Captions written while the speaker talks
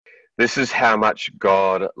This is how much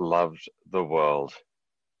God loved the world.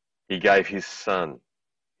 He gave his Son,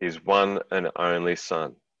 his one and only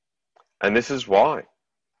Son. And this is why,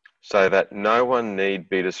 so that no one need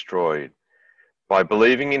be destroyed. By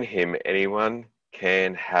believing in him, anyone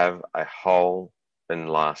can have a whole and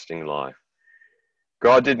lasting life.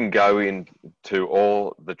 God didn't go into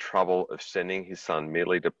all the trouble of sending his Son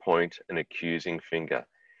merely to point an accusing finger,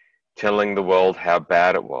 telling the world how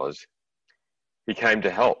bad it was. He came to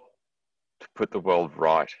help, to put the world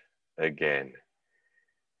right again.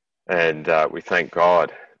 And we thank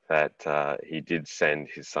God that he did send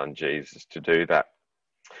his Son Jesus to do that.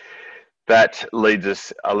 That leads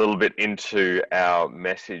us a little bit into our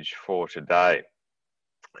message for today.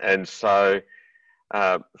 And so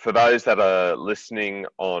for those that are listening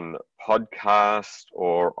on podcast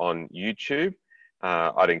or on YouTube,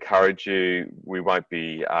 I'd encourage you, we won't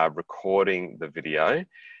be recording the video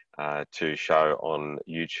to show on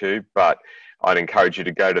YouTube, but I'd encourage you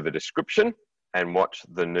to go to the description and watch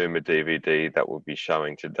the Numa DVD that we'll be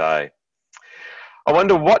showing today. I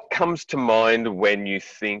wonder what comes to mind when you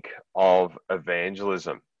think of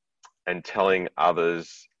evangelism and telling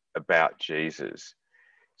others about Jesus.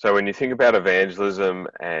 So when you think about evangelism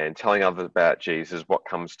and telling others about Jesus, what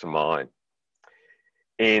comes to mind?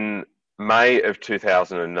 In May of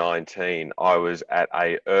 2019, I was at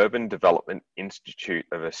a Urban Development Institute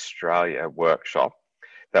of Australia workshop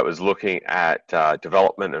that was looking at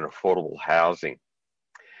development and affordable housing.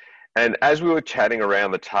 And as we were chatting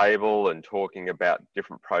around the table and talking about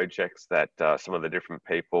different projects that some of the different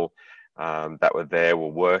people that were there were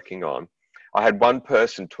working on, I had one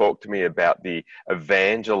person talk to me about the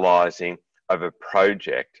evangelizing of a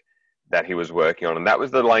project that he was working on. And that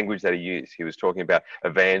was the language that he used. He was talking about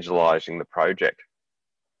evangelizing the project.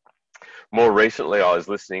 More recently, I was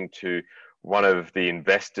listening to one of the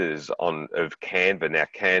investors of Canva. Now,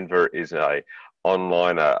 Canva is an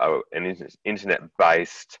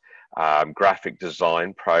internet-based graphic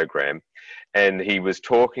design program. And he was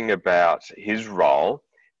talking about his role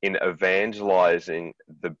in evangelizing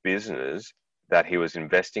the business that he was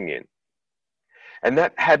investing in. And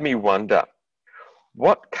that had me wonder,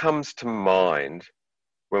 what comes to mind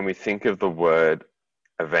when we think of the word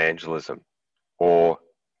evangelism or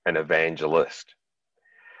an evangelist?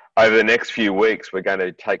 Over the next few weeks, we're going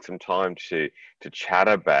to take some time to chat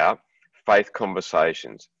about faith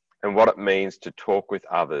conversations and what it means to talk with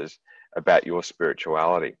others about your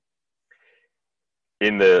spirituality.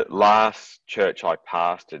 In the last church I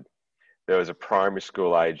pastored, there was a primary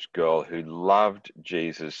school aged girl who loved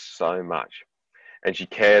Jesus so much, and she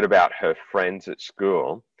cared about her friends at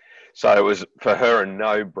school. So it was for her a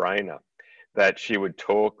no-brainer that she would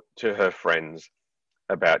talk to her friends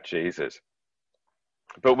about Jesus.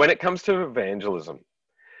 But when it comes to evangelism,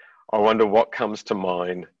 I wonder what comes to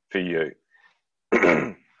mind for you.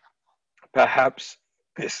 Perhaps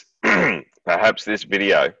this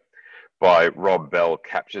video by Rob Bell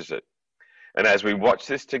captures it. And as we watch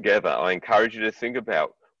this together, I encourage you to think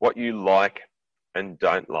about what you like and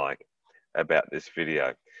don't like about this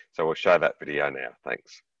video. So we'll show that video now.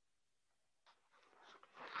 Thanks.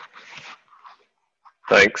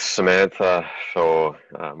 Thanks, Samantha, for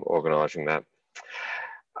organising that.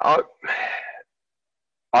 I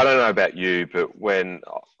don't know about you, but when,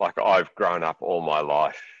 like, I've grown up all my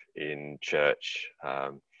life in church,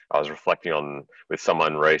 I was reflecting on with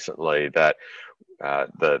someone recently that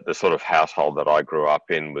the sort of household that I grew up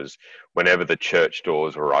in was whenever the church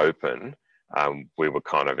doors were open, we were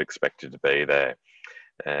kind of expected to be there.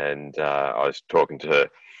 And I was talking to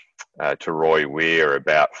Roy Weir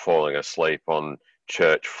about falling asleep on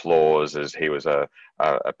church floors as he was a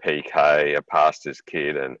PK, a pastor's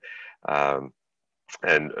kid, and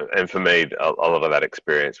for me, a lot of that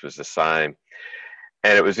experience was the same.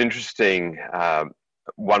 And it was interesting.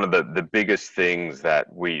 One of the biggest things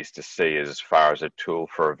that we used to see as far as a tool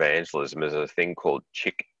for evangelism is a thing called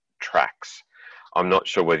Chick tracts. I'm not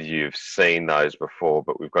sure whether you've seen those before,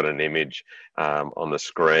 but we've got an image on the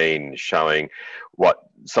screen showing what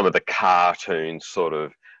some of the cartoon sort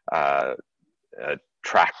of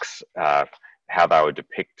tracks, how they were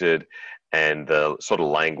depicted and the sort of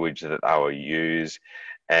language that they were used.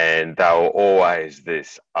 And they were always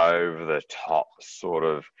this over-the-top sort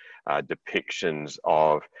of depictions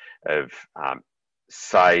of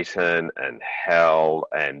Satan and hell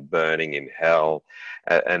and burning in hell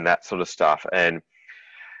and that sort of stuff. And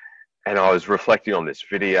I was reflecting on this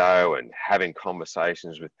video and having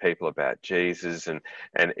conversations with people about Jesus. And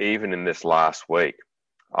even in this last week,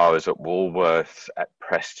 I was at Woolworths at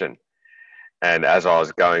Preston. And as I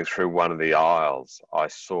was going through one of the aisles, I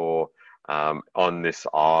saw on this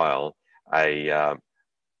aisle a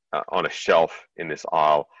on a shelf in this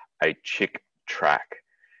aisle a Chick track.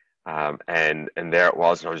 And there it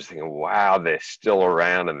was, and I was just thinking, wow, they're still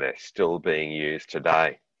around and they're still being used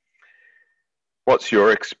today. What's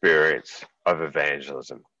your experience of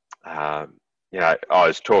evangelism? I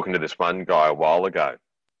was talking to this one guy a while ago,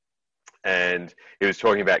 and he was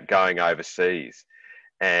talking about going overseas,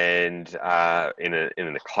 and in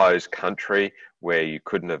a closed country where you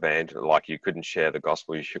couldn't evangelize, like you couldn't share the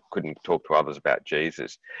gospel, you couldn't talk to others about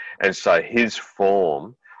Jesus, and so his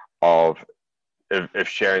form of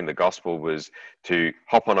sharing the gospel was to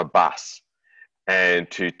hop on a bus and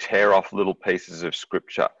to tear off little pieces of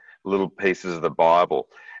scripture, little pieces of the Bible,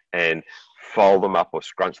 and fold them up or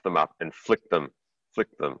scrunch them up and flick them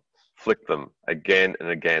again and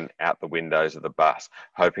again out the windows of the bus,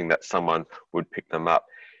 hoping that someone would pick them up.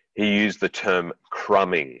 He used the term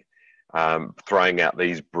crumbing, throwing out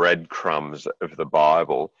these breadcrumbs of the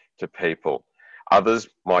Bible to people. Others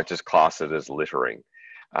might just class it as littering.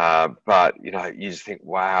 But, you just think,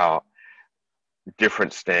 wow,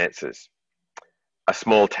 different stances. A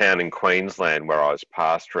small town in Queensland where I was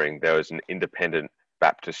pastoring, there was an independent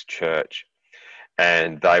Baptist church,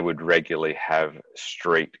 and they would regularly have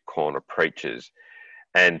street corner preachers,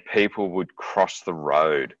 and people would cross the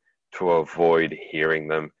road to avoid hearing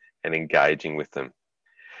them and engaging with them.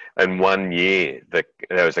 And one year,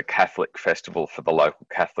 there was a Catholic festival for the local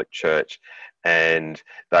Catholic church, and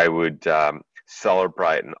they would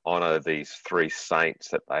celebrate and honour these three saints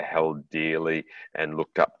that they held dearly and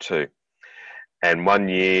looked up to. And one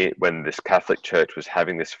year, when this Catholic church was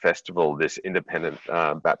having this festival, this independent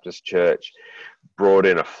Baptist church brought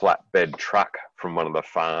in a flatbed truck from one of the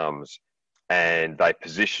farms, and they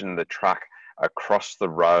positioned the truck across the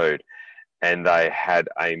road, and they had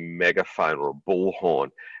a megaphone or a bullhorn,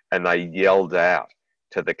 and they yelled out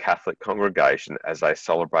to the Catholic congregation as they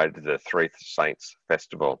celebrated the Three Saints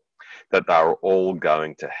festival that they were all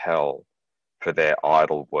going to hell for their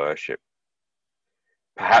idol worship.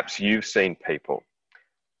 Perhaps you've seen people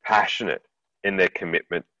passionate in their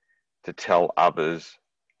commitment to tell others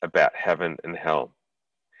about heaven and hell.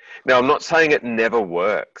 Now, I'm not saying it never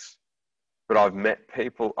works, but I've met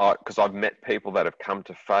people that have come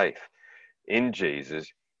to faith in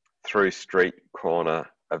Jesus through street corner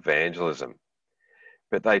evangelism.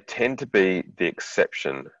 But they tend to be the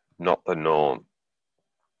exception, not the norm.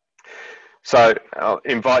 So I'll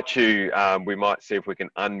invite you, we might see if we can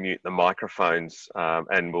unmute the microphones,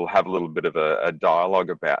 and we'll have a little bit of a dialogue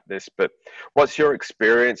about this. But what's your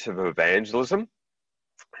experience of evangelism?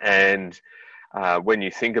 And when you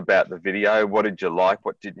think about the video, what did you like?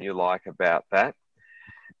 What didn't you like about that?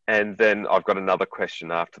 And then I've got another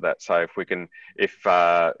question after that. So if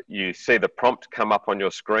you see the prompt come up on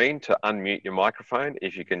your screen to unmute your microphone,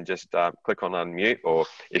 if you can just click on unmute, or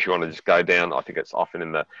if you want to just go down, I think it's often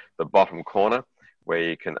in the bottom corner where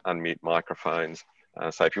you can unmute microphones.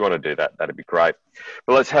 So if you want to do that, that'd be great.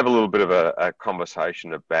 But let's have a little bit of a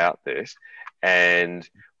conversation about this. And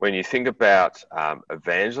when you think about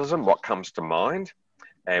evangelism, what comes to mind?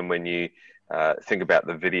 And when you think about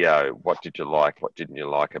the video, what did you like, what didn't you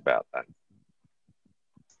like about that?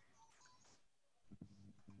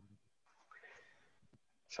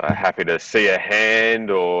 So happy to see a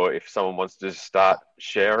hand, or if someone wants to start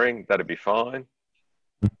sharing, that'd be fine.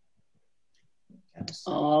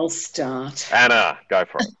 I'll start. Anna, go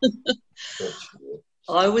for it.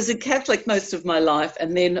 I was a Catholic most of my life,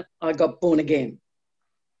 and then I got born again.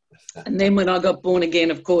 And then when I got born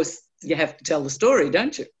again, of course, you have to tell the story,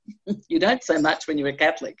 don't you? You don't so much when you're a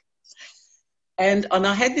Catholic. And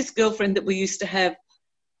I had this girlfriend that we used to have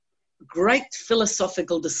great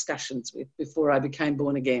philosophical discussions with before I became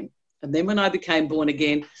born again. And then when I became born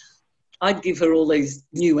again, I'd give her all these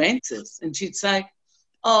new answers. And she'd say,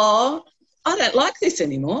 oh, I don't like this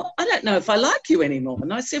anymore. I don't know if I like you anymore.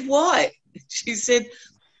 And I said, why? She said,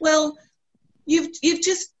 well,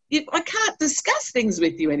 I can't discuss things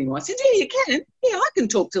with you anymore. I said, yeah, you can. Yeah, I can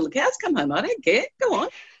talk till the cows come home. I don't care. Go on.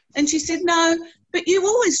 And she said, no, but you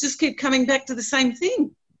always just keep coming back to the same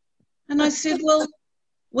thing. And I said, well,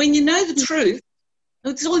 when you know the truth,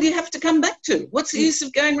 it's all you have to come back to. What's the use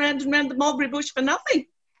of going round and round the mulberry bush for nothing?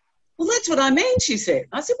 Well, that's what I mean, she said.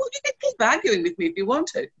 I said, well, you can keep arguing with me if you want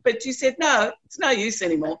to. But she said, no, it's no use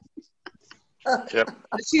anymore. Yep.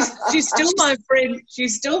 She's still my friend.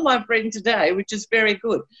 She's still my friend today, which is very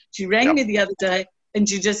good. She rang me the other day and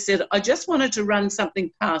she just said, I just wanted to run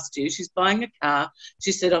something past you. She's buying a car.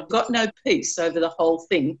 She said, I've got no peace over the whole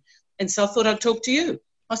thing. And so I thought I'd talk to you.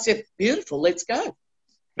 I said, beautiful, let's go.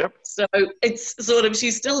 Yep. So it's sort of,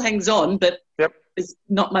 she still hangs on, but yep, there's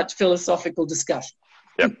not much philosophical discussion.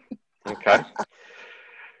 Yep. Okay.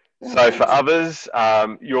 So for others,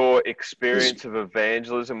 your experience of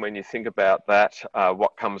evangelism, when you think about that,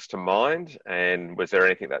 what comes to mind? And was there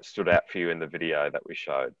anything that stood out for you in the video that we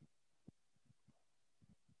showed?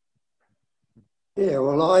 Yeah,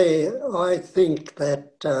 well, I think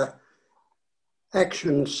that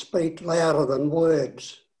actions speak louder than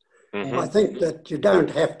words. Mm-hmm. I think that you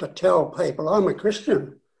don't have to tell people, I'm a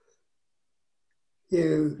Christian.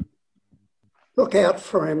 You look out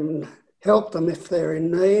for them, help them if they're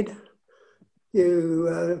in need.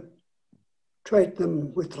 You treat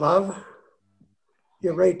them with love.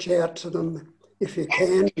 You reach out to them if you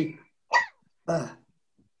can.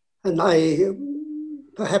 And they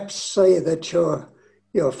perhaps see that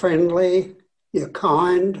you're friendly, you're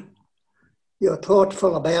kind, you're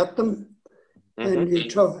thoughtful about them, and you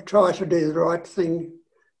try to do the right thing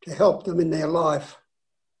to help them in their life.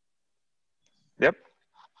 Yep.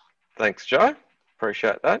 Thanks, Joe.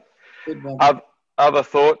 Appreciate that. Good one. Other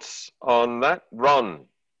thoughts on that? Ron,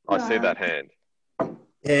 I see that hand.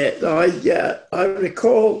 Yeah, I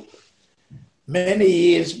recall many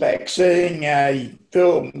years back seeing a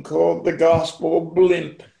film called The Gospel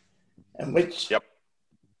Blimp, and which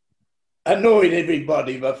annoyed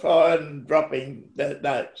everybody by firing and dropping the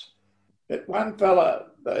notes. But one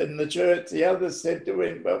fella in the church, the other said to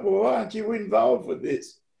him, "But why aren't you involved with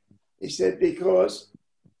this?" He said, "Because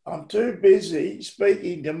I'm too busy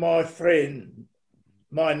speaking to my friend,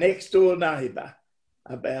 my next door neighbour,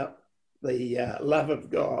 about the love of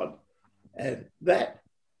God." And that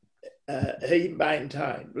he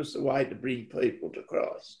maintained was the way to bring people to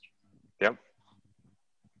Christ. Yep.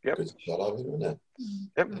 Good fellow, isn't it?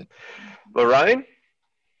 Yep. Lorraine?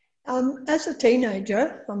 As a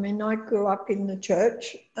teenager, I mean, I grew up in the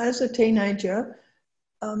church. As a teenager,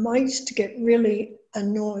 I used to get really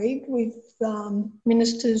annoyed with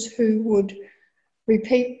ministers who would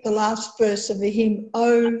repeat the last verse of a hymn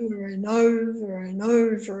over and over and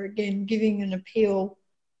over again, giving an appeal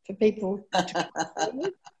for people to come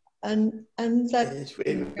forward. And that... Yes,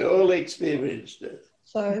 we've all experienced it.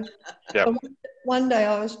 So one day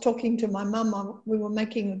I was talking to my mum, we were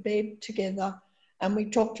making a bed together, and we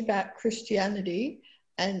talked about Christianity,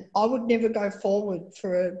 and I would never go forward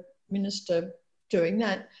for a minister doing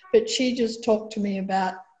that, but she just talked to me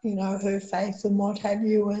about, you know, her faith and what have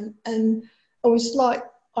you, and it was like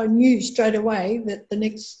I knew straight away that the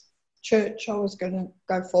next church I was going to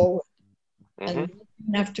go forward, and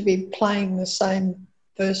didn't have to be playing the same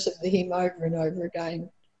verse of the hymn over and over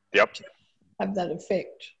again. Yep. To have that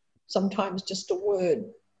effect. Sometimes just a word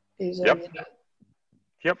is all you need.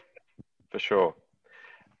 Yep, for sure.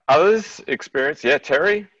 Others experience? Yeah,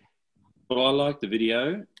 Terry? Well, I like the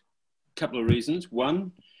video. A couple of reasons.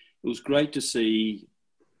 One, it was great to see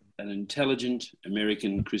an intelligent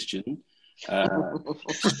American Christian,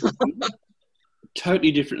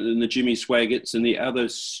 totally different than the Jimmy Swaggarts and the other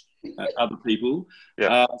people.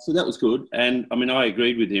 Yeah. So that was good. And I mean, I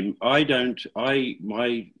agreed with him. Like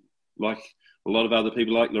a lot of other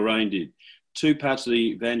people, like Lorraine did, two parts of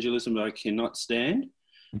the evangelism I cannot stand.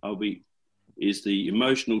 Is the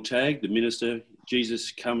emotional tag, the minister,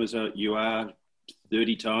 Jesus, come as you are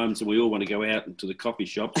 30 times, and we all want to go out into the coffee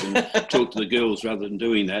shops and talk to the girls rather than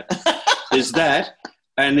doing that. There's that.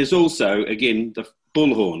 And there's also, again, the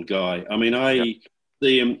bullhorn guy. I mean, I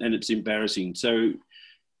see him and it's embarrassing. So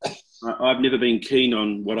I've never been keen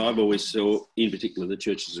on what I've always saw, in particular the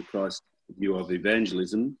Churches of Christ view of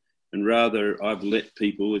evangelism, and rather I've let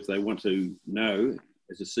people, if they want to know,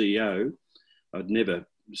 as a CEO,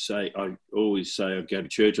 I always say I go to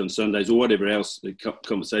church on Sundays or whatever else, the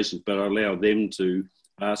conversations, but I allow them to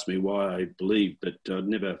ask me why I believe, but I'd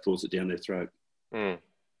never force it down their throat. Mm.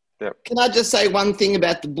 Yep. Can I just say one thing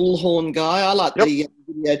about the bullhorn guy? I like the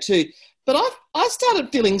video too, but I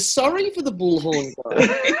started feeling sorry for the bullhorn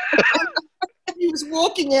guy. He was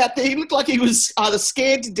walking out there. He looked like he was either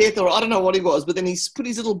scared to death or I don't know what he was, but then he put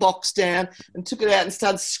his little box down and took it out and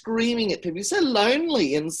started screaming at people. He's so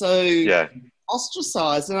lonely and so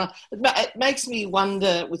ostracised. And it makes me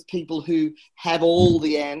wonder with people who have all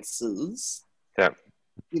the answers,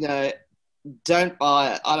 you know, don't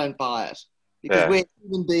buy it. I don't buy it. Because we're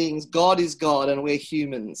human beings. God is God and we're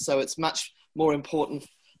humans. So it's much more important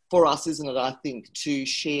for us, isn't it, I think, to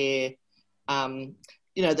share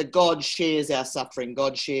you know, that God shares our suffering,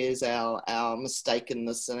 God shares our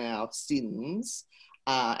mistakenness and our sins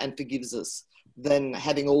and forgives us, than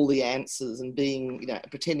having all the answers and being, you know,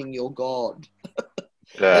 pretending you're God.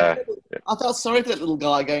 I felt sorry for that little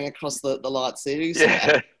guy going across the lights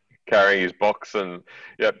there. Carrying his box and,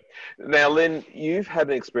 Now, Lynn, you've had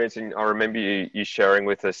an experience, and I remember you sharing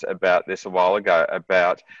with us about this a while ago,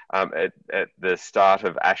 about at the start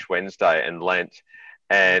of Ash Wednesday and Lent,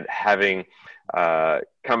 and having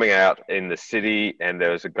coming out in the city, and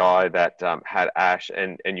there was a guy that had Ash,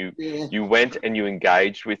 and you went and you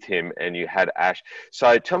engaged with him, and you had Ash.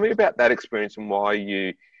 So tell me about that experience and why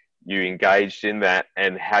you engaged in that,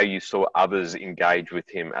 and how you saw others engage with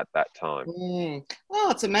him at that time.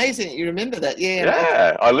 Oh, it's amazing that you remember that.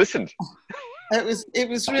 Yeah, I listened. It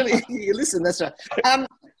was really, you listen, that's right.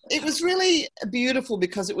 It was really beautiful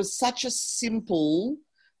because it was such a simple,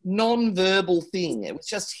 non-verbal thing. It was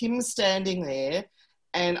just him standing there,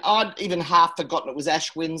 and I'd even half forgotten it was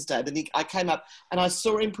Ash Wednesday, but I came up and I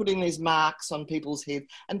saw him putting these marks on people's heads,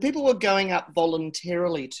 and people were going up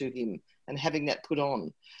voluntarily to him and having that put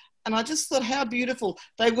on. And I just thought how beautiful.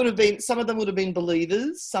 They would have been, some of them would have been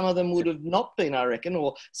believers, some of them would have not been, I reckon,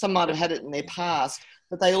 or some might have had it in their past,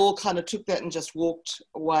 but they all kind of took that and just walked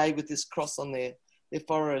away with this cross on their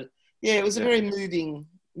forehead. Yeah, it was a very moving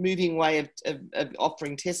way of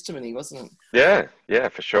offering testimony, wasn't it? Yeah,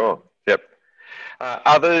 for sure. Yep.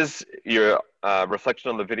 Others, your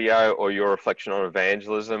reflection on the video or your reflection on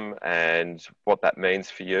evangelism and what that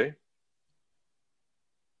means for you?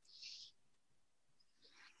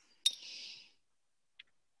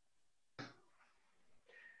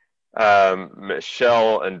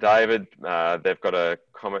 Michelle and David, they've got a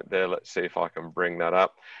comment there. Let's see if I can bring that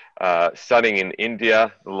up. Studying in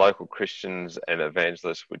India, the local Christians and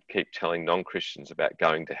evangelists would keep telling non-Christians about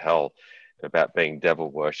going to hell, about being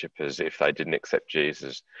devil worshippers if they didn't accept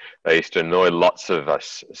Jesus. They used to annoy lots of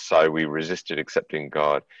us, so we resisted accepting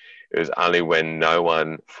God. It was only when no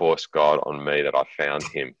one forced God on me that I found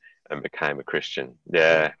him and became a Christian.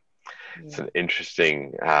 Yeah. It's an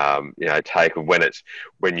interesting, take of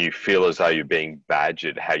when you feel as though you're being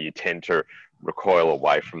badgered, how you tend to recoil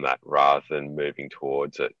away from that rather than moving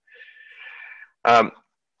towards it.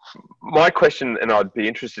 My question, and I'd be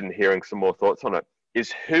interested in hearing some more thoughts on it,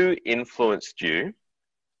 is who influenced you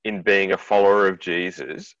in being a follower of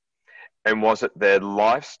Jesus? And was it their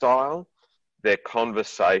lifestyle, their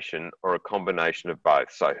conversation, or a combination of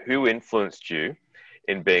both? So who influenced you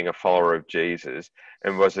in being a follower of Jesus,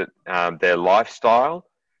 and was it their lifestyle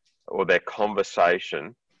or their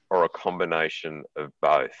conversation or a combination of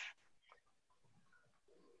both?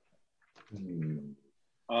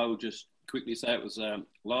 I will just quickly say it was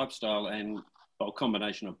lifestyle and a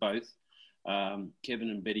combination of both. Kevin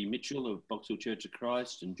and Betty Mitchell of Box Hill Church of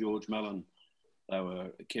Christ and George Mullen,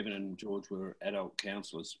 Kevin and George were adult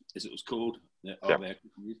counsellors, as it was called, of our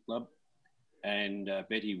youth club. And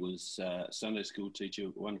Betty was a Sunday school teacher,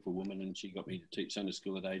 a wonderful woman, and she got me to teach Sunday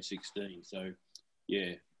school at age 16. So,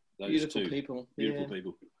 yeah, those beautiful two. People. Beautiful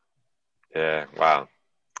people. Yeah, wow.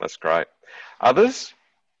 That's great. Others?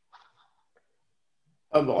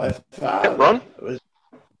 My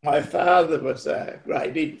father was a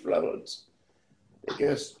great influence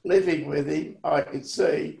because living with him, I could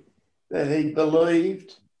see that he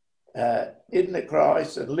believed in the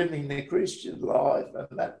Christ and living the Christian life,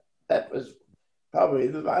 and that was probably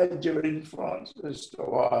the major influence as to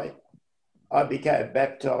why I became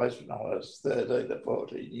baptised when I was 13 or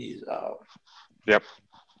 14 years old. Yep.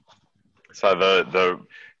 So the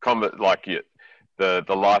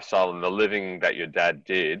lifestyle and the living that your dad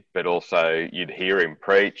did, but also you'd hear him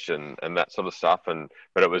preach and that sort of stuff,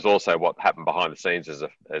 but it was also what happened behind the scenes as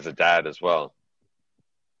a dad as well.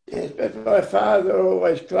 Yes, but my father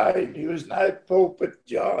always claimed he was no pulpit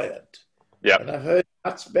giant. Yeah. And I've heard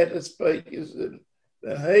much better speakers than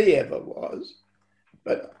he ever was.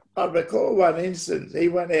 But I recall one instance, he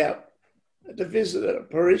went out to visit a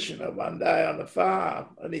parishioner one day on the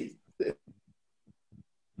farm, and he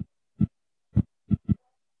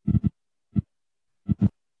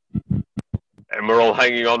and we're all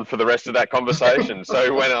hanging on for the rest of that conversation. So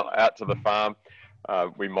we went out to the farm.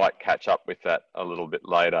 We might catch up with that a little bit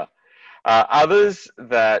later. Others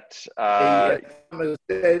that... he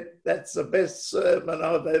said, that's the best sermon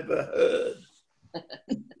I've ever heard.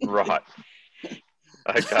 Right.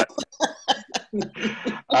 Okay.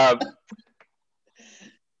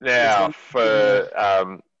 Now,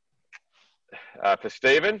 for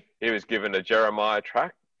Stephen, he was given a Jeremiah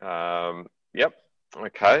track. Yep.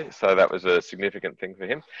 Okay, so that was a significant thing for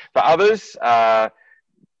him. For others,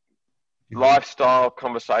 lifestyle,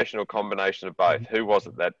 conversational combination of both. Who was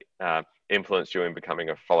it that influenced you in becoming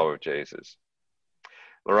a follower of Jesus?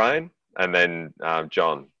 Lorraine, and then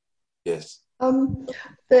John. Yes.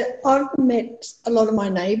 I've met a lot of my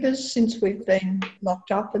neighbours since we've been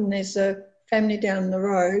locked up, and there's a family down the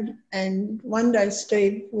road, and one day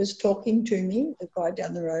Steve was talking to me, the guy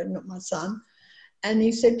down the road, not my son, and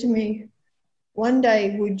he said to me, one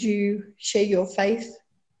day would you share your faith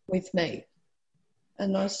with me?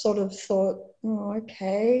 And I sort of thought, oh,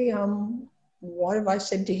 okay, what have I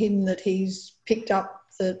said to him that he's picked up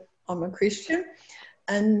that I'm a Christian?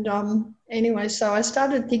 And anyway, so I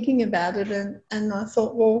started thinking about it, and I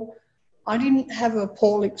thought, well, I didn't have a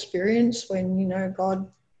Paul experience when, you know, God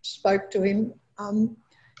spoke to him.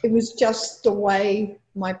 It was just the way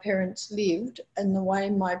my parents lived and the way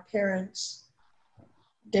my parents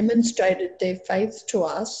demonstrated their faith to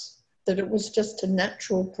us, that it was just a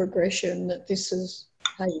natural progression, that this is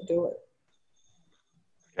how you do it.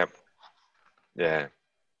 Yep. Yeah.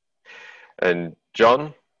 And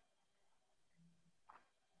John?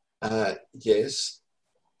 Yes.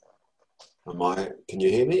 Can you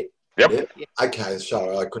hear me? Yep. Yep. Okay,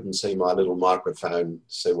 sorry, I couldn't see my little microphone,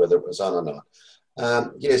 see whether it was on or not.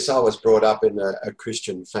 Yes, I was brought up in a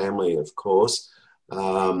Christian family, of course,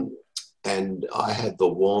 and I had the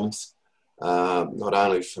warmth, not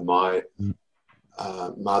only for my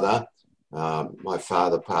mother. My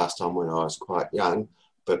father passed on when I was quite young,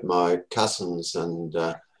 but my cousins and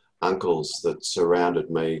uncles that surrounded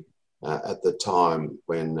me at the time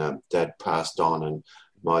when Dad passed on, and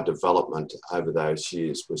my development over those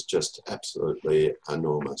years was just absolutely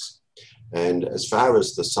enormous. And as far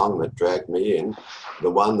as the song that dragged me in, the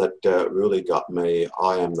one that really got me,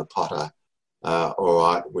 I Am the Potter, all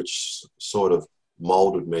right, which sort of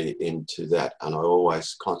molded me into that. And I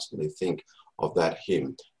always constantly think of that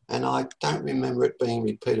hymn. And I don't remember it being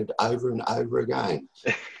repeated over and over again,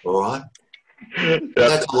 all right? Yep.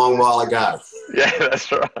 That's a long while ago. Yeah,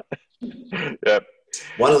 that's right. Yep.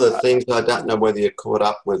 One of the things, I don't know whether you caught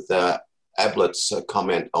up with Ablett's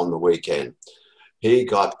comment on the weekend. He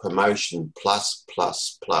got promotion plus.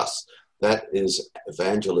 That is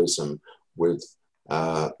evangelism with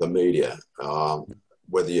the media.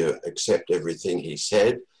 Whether you accept everything he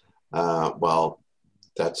said, well,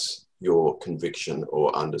 that's your conviction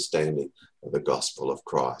or understanding of the gospel of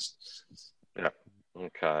Christ. Yeah.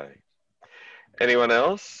 Okay. Anyone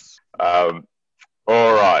else? All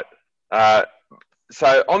right.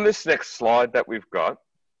 So on this next slide that we've got,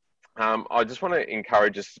 I just want to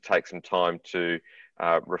encourage us to take some time to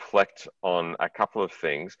reflect on a couple of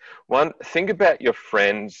things. One, think about your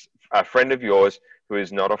friends, a friend of yours who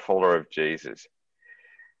is not a follower of Jesus.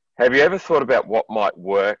 Have you ever thought about what might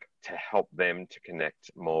work to help them to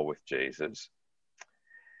connect more with Jesus?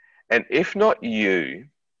 And if not you,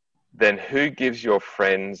 then who gives your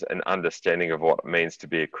friends an understanding of what it means to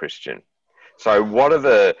be a Christian? So what are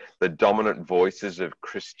the dominant voices of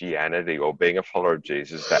Christianity or being a follower of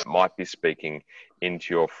Jesus that might be speaking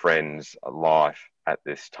into your friend's life at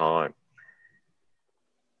this time?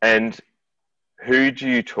 And who do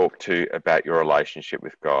you talk to about your relationship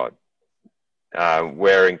with God?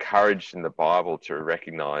 We're encouraged in the Bible to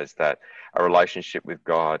recognize that a relationship with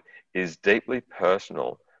God is deeply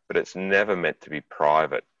personal, but it's never meant to be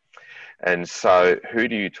private. And so who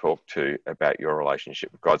do you talk to about your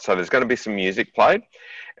relationship with God? So there's going to be some music played,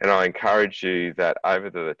 and I encourage you that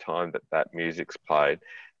over the time that music's played,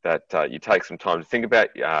 that you take some time to think about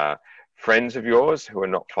friends of yours who are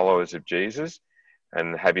not followers of Jesus,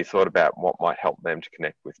 and have you thought about what might help them to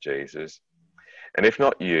connect with Jesus? And if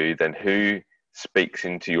not you, then who speaks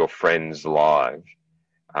into your friends' lives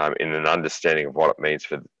in an understanding of what it means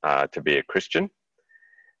for to be a Christian?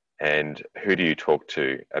 And who do you talk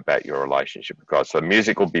to about your relationship with God? So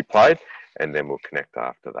music will be played, and then we'll connect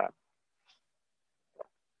after that.